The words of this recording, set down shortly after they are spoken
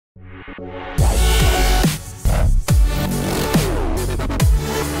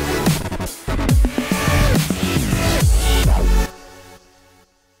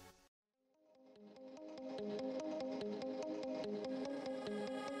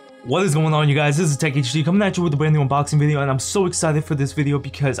What is going on, you guys? This is Tech HD coming at you with a brand new unboxing video, and I'm so excited for this video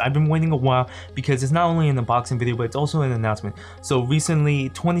because I've been waiting a while, because it's not only an unboxing video but it's also an announcement. So recently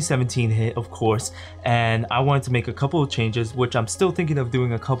 2017 hit, of course, and I wanted to make a couple of changes, which I'm still thinking of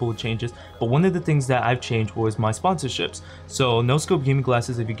doing a couple of changes, but one of the things that I've changed was my sponsorships. So No Scope gaming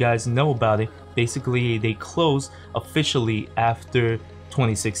glasses, if you guys know about it, basically they closed officially after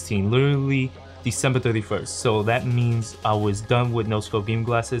 2016, literally December 31st. So that means I was done with No Scope gaming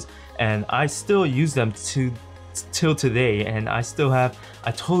glasses, and I still use them till today, and I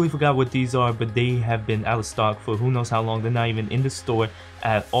totally forgot what these are, but they have been out of stock for who knows how long. They're not even in the store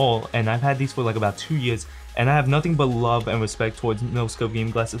at all, and I've had these for like about 2 years, and I have nothing but love and respect towards No Scope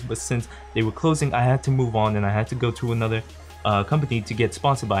gaming glasses. But since they were closing, I had to move on, and I had to go to another company to get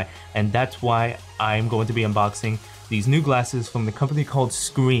sponsored by, and that's why I'm going to be unboxing these new glasses from the company called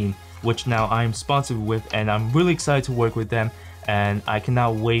Skreyne, which now I'm sponsored with, and I'm really excited to work with them, and I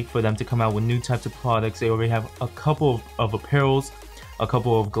cannot wait for them to come out with new types of products. They already have a couple of apparels, a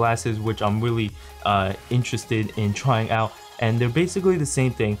couple of glasses, which I'm really interested in trying out, and they're basically the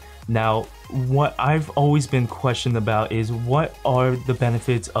same thing. Now, what I've always been questioned about is what are the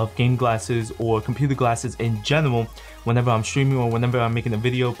benefits of game glasses or computer glasses in general. Whenever I'm streaming or whenever I'm making a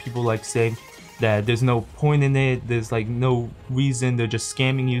video, people like say that there's no point in it, there's like no reason, they're just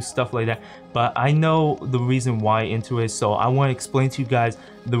scamming you, stuff like that. But I know the reason why into it, so I want to explain to you guys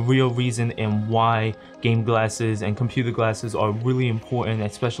the real reason and why game glasses and computer glasses are really important,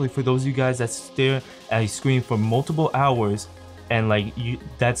 especially for those of you guys that stare at a screen for multiple hours, and like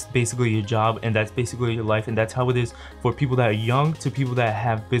that's basically your job, and that's basically your life, and that's how it is for people that are young to people that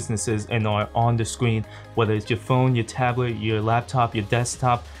have businesses and are on the screen, whether it's your phone, your tablet, your laptop, your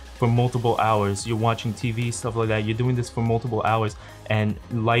desktop, for multiple hours. You're watching TV, stuff like that. You're doing this for multiple hours, and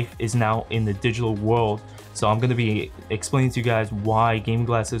life is now in the digital world. So I'm going to be explaining to you guys why gaming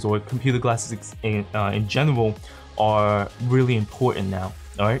glasses or computer glasses in general are really important now.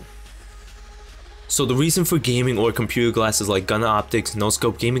 All right. So the reason for gaming or computer glasses like Gunnar Optiks, No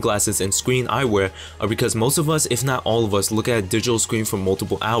Scope gaming glasses, and Skreyne Eyewear are because most of us, if not all of us, look at a digital screen for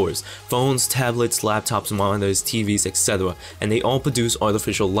multiple hours. Phones, tablets, laptops, monitors, TVs, etc. And they all produce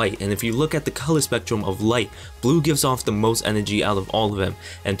artificial light. And if you look at the color spectrum of light, blue gives off the most energy out of all of them.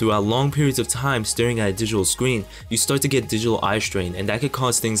 And throughout long periods of time staring at a digital screen, you start to get digital eye strain, and that could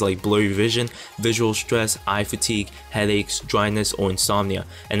cause things like blurry vision, visual stress, eye fatigue, headaches, dryness, or insomnia.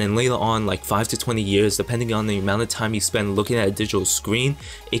 And then later on, like 5 to 20 years, depending on the amount of time you spend looking at a digital screen,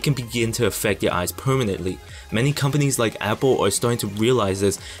 it can begin to affect your eyes permanently. Many companies like Apple are starting to realize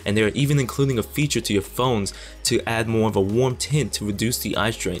this, and they are even including a feature to your phones to add more of a warm tint to reduce the eye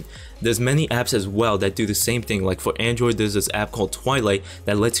strain. There's many apps as well that do the same thing. Like for Android, there's this app called Twilight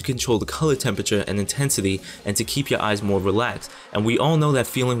that lets you control the color temperature and intensity and to keep your eyes more relaxed. And we all know that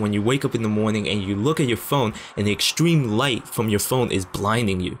feeling when you wake up in the morning and you look at your phone and the extreme light from your phone is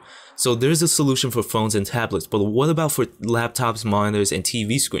blinding you. So there's a solution for phones and tablets, but what about for laptops, monitors, and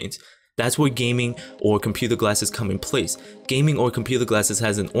TV screens? That's where gaming or computer glasses come in place. Gaming or computer glasses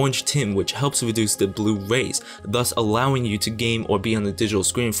has an orange tint which helps reduce the blue rays, thus allowing you to game or be on the digital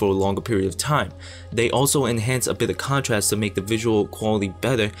screen for a longer period of time. They also enhance a bit of contrast to make the visual quality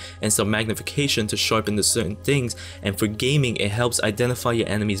better, and some magnification to sharpen the certain things, and for gaming it helps identify your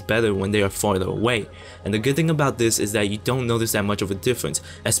enemies better when they are farther away. And the good thing about this is that you don't notice that much of a difference,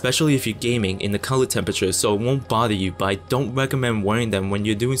 especially if you're gaming, in the color temperature, so it won't bother you, but I don't recommend wearing them when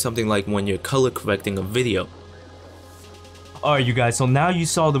you're doing something like when you're color correcting a video. Alright you guys, so now you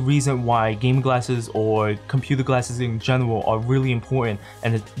saw the reason why gaming glasses or computer glasses in general are really important,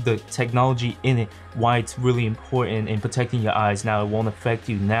 and the technology in it, why it's really important in protecting your eyes. Now it won't affect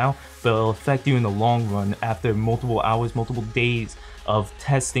you now, but it'll affect you in the long run. After multiple hours, multiple days of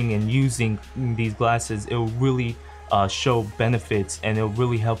testing and using these glasses, it will really show benefits, and it'll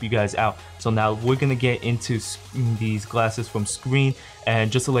really help you guys out. So now we're gonna get into these glasses from Skreyne,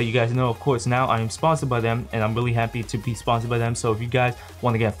 and just to let you guys know, of course, now I am sponsored by them, and I'm really happy to be sponsored by them. So if you guys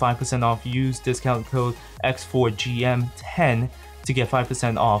want to get 5% off, use discount code X4GM10 to get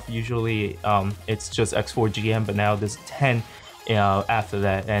 5% off. Usually it's just X4GM, but now there's 10 after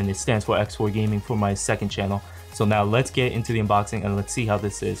that, and it stands for X4 Gaming for my second channel. So now let's get into the unboxing and let's see how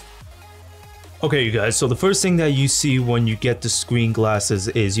this is. Okay you guys, so the first thing that you see when you get the Skreyne glasses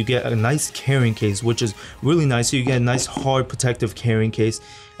is you get a nice carrying case, which is really nice. So you get a nice hard protective carrying case,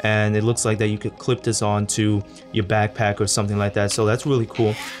 and it looks like that you could clip this onto your backpack or something like that, so that's really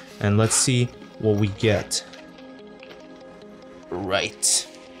cool. and let's see what we get. Right.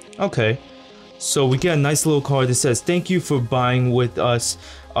 Okay. So we get a nice little card that says, "Thank you for buying with us.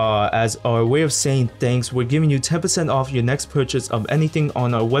 As our way of saying thanks, we're giving you 10% off your next purchase of anything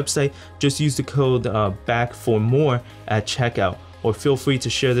on our website. Just use the code BACK for more at checkout, or feel free to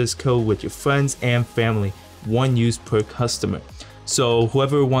share this code with your friends and family. 1 use per customer." So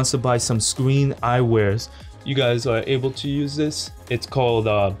whoever wants to buy some Skreyne Eyewears, you guys are able to use this. It's called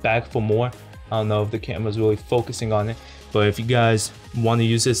BACK for more. I don't know if the camera's really focusing on it, but if you guys want to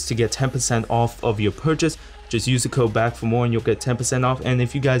use this to get 10% off of your purchase, just use the code BACK for more and you'll get 10% off. And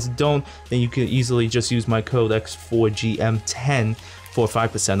if you guys don't, then you can easily just use my code X4GM10 for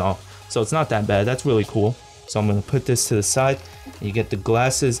 5% off. So it's not that bad. That's really cool. So I'm gonna put this to the side. You get the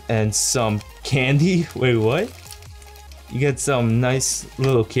glasses and some candy. Wait, what? You get some nice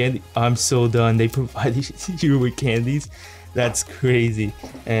little candy. I'm so done. They provided you with candies. That's crazy.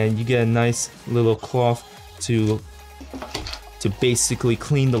 And you get a nice little cloth to basically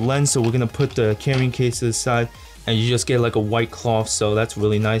clean the lens. So we're gonna put the carrying case to the side, and you just get like a white cloth, so that's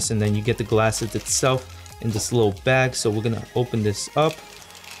really nice. And then you get the glasses itself in this little bag. So we're gonna open this up.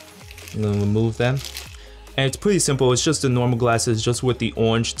 I'm gonna remove them, and it's pretty simple. It's just the normal glasses, just with the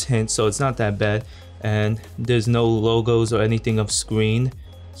orange tint, so it's not that bad. And there's no logos or anything of Skreyne,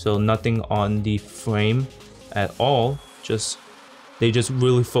 so nothing on the frame at all. They just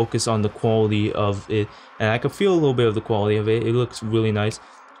really focus on the quality of it, and I can feel a little bit of the quality of it. It looks really nice.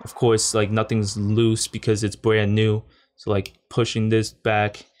 Of course, like nothing's loose because it's brand new, so like pushing this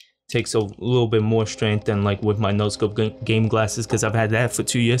back takes a little bit more strength than like with my no-scope game glasses, because I've had that for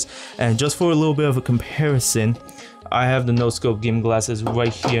 2 years. And just for a little bit of a comparison, I have the no-scope game glasses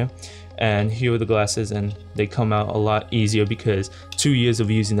right here, and here are the glasses, and they come out a lot easier because 2 years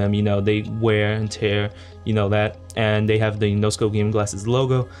of using them, you know, they wear and tear, you know that. And they have the no-scope game glasses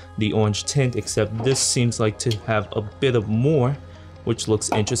logo, the orange tint, except this seems like to have a bit of more, which looks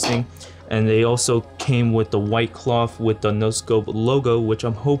interesting. And they also came with the white cloth with the no-scope logo, which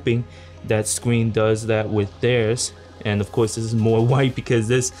I'm hoping that Skreyne does that with theirs. And of course this is more white because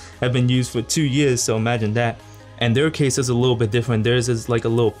this has been used for 2 years, so imagine that. And their case is a little bit different. Theirs is like a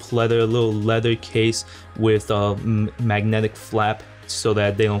little pleather, a little leather case with a magnetic flap so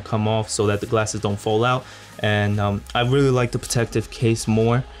that they don't come off, so that the glasses don't fall out. And I really like the protective case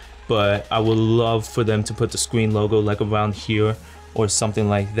more, but I would love for them to put the Skreyne logo like around here or something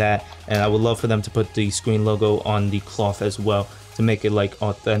like that. And I would love for them to put the Skreyne logo on the cloth as well to make it like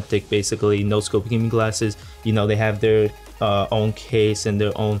authentic, basically. No scope gaming glasses, you know, they have their own case and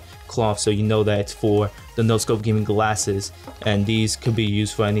their own cloth, so you know that it's for the no scope gaming glasses. And these could be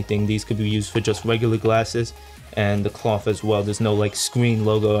used for anything. These could be used for just regular glasses, and the cloth as well. There's no like Skreyne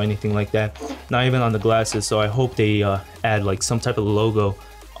logo or anything like that, not even on the glasses. So I hope they add like some type of logo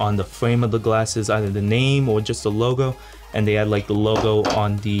on the frame of the glasses, either the name or just the logo, and they add like the logo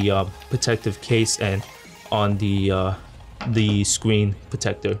on the protective case and on the screen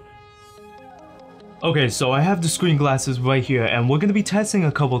protector. Okay, so I have the Skreyne glasses right here, and we're going to be testing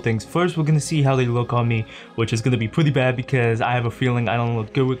a couple things. First, we're going to see how they look on me, which is going to be pretty bad because I have a feeling I don't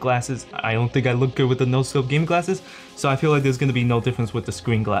look good with glasses. I don't think I look good with the no-scope game glasses, so I feel like there's going to be no difference with the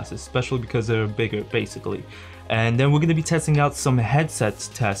Skreyne glasses, especially because they're bigger, basically. And then we're going to be testing out some headsets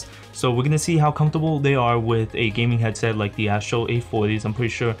tests. So we're going to see how comfortable they are with a gaming headset like the Astro A40s. I'm pretty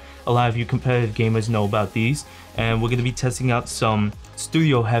sure a lot of you competitive gamers know about these. And we're going to be testing out some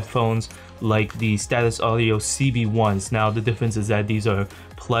studio headphones like the Status Audio CB1s. Now the difference is that these are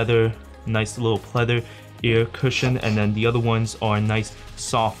pleather, nice little pleather ear cushion, and then the other ones are nice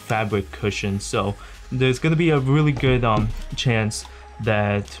soft fabric cushions. So there's going to be a really good chance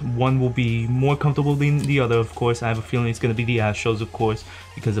that one will be more comfortable than the other. Of course, I have a feeling it's going to be the Astros, of course,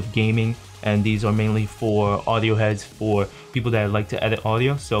 because of gaming, and these are mainly for audio heads for people that like to edit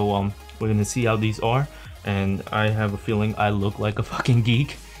audio. So we're going to see how these are, and I have a feeling I look like a fucking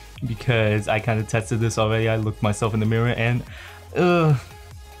geek because I kind of tested this already. I looked myself in the mirror and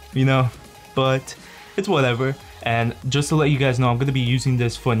you know, but it's whatever. And just to let you guys know, I'm going to be using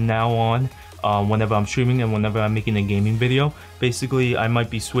this from now on whenever I'm streaming and whenever I'm making a gaming video. Basically, I might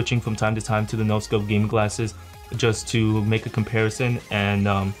be switching from time to time to the no-scope game glasses just to make a comparison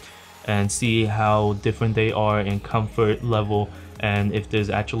and see how different they are in comfort level, and if there's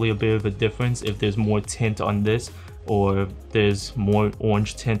actually a bit of a difference, if there's more tint on this or there's more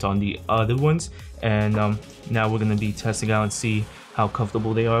orange tint on the other ones. And now we're going to be testing out and see how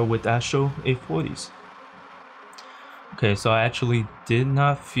comfortable they are with Astro A40s. Okay, so I actually did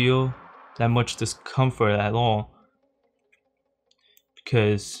not feel that much discomfort at all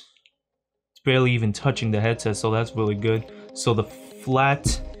because it's barely even touching the headset, so that's really good. So the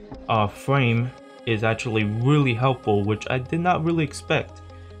flat frame is actually really helpful, which I did not really expect.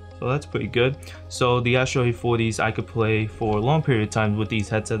 So that's pretty good. So the Astro A40s I could play for a long period of time with these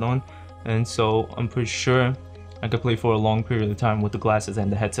headset on, and so I'm pretty sure I could play for a long period of time with the glasses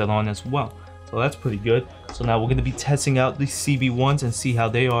and the headset on as well. So that's pretty good. So now we're going to be testing out the CB1s and see how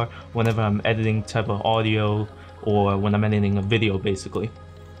they are whenever I'm editing type of audio or when I'm editing a video basically.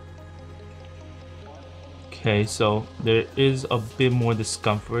 Okay, so there is a bit more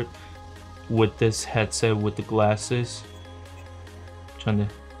discomfort with this headset with the glasses.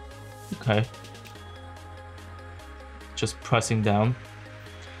 Okay. Just pressing down.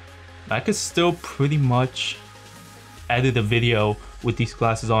 I could still pretty much edit a video with these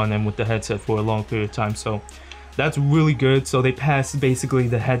glasses on and with the headset for a long period of time, so that's really good. So they passed basically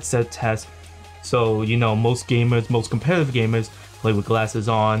the headset test. So you know, most gamers, most competitive gamers play with glasses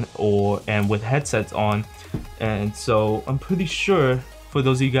on and with headsets on, and so I'm pretty sure for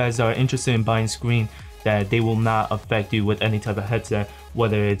those of you guys that are interested in buying Skreyne, that they will not affect you with any type of headset,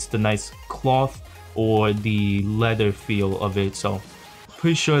 whether it's the nice cloth or the leather feel of it. So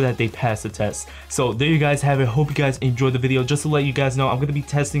pretty sure that they passed the test. So there you guys have it. Hope you guys enjoyed the video. Just to let you guys know, I'm going to be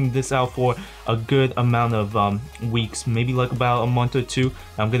testing this out for a good amount of weeks, maybe like about a month or two.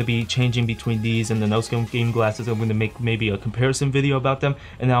 I'm going to be changing between these and the no skin game glasses. I'm going to make maybe a comparison video about them,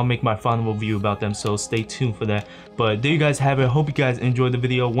 and I'll make my final review about them, so stay tuned for that. But there you guys have it. Hope you guys enjoyed the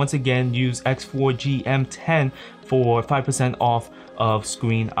video. Once again, use X4GM10 for 5% off of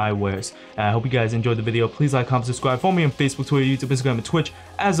Skreyne Eyewears. I hope you guys enjoyed the video. Please like, comment, subscribe. Follow me on Facebook, Twitter, YouTube, Instagram, and Twitch.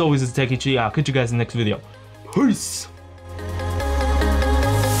 As always, it's TechHD. I'll catch you guys in the next video. Peace!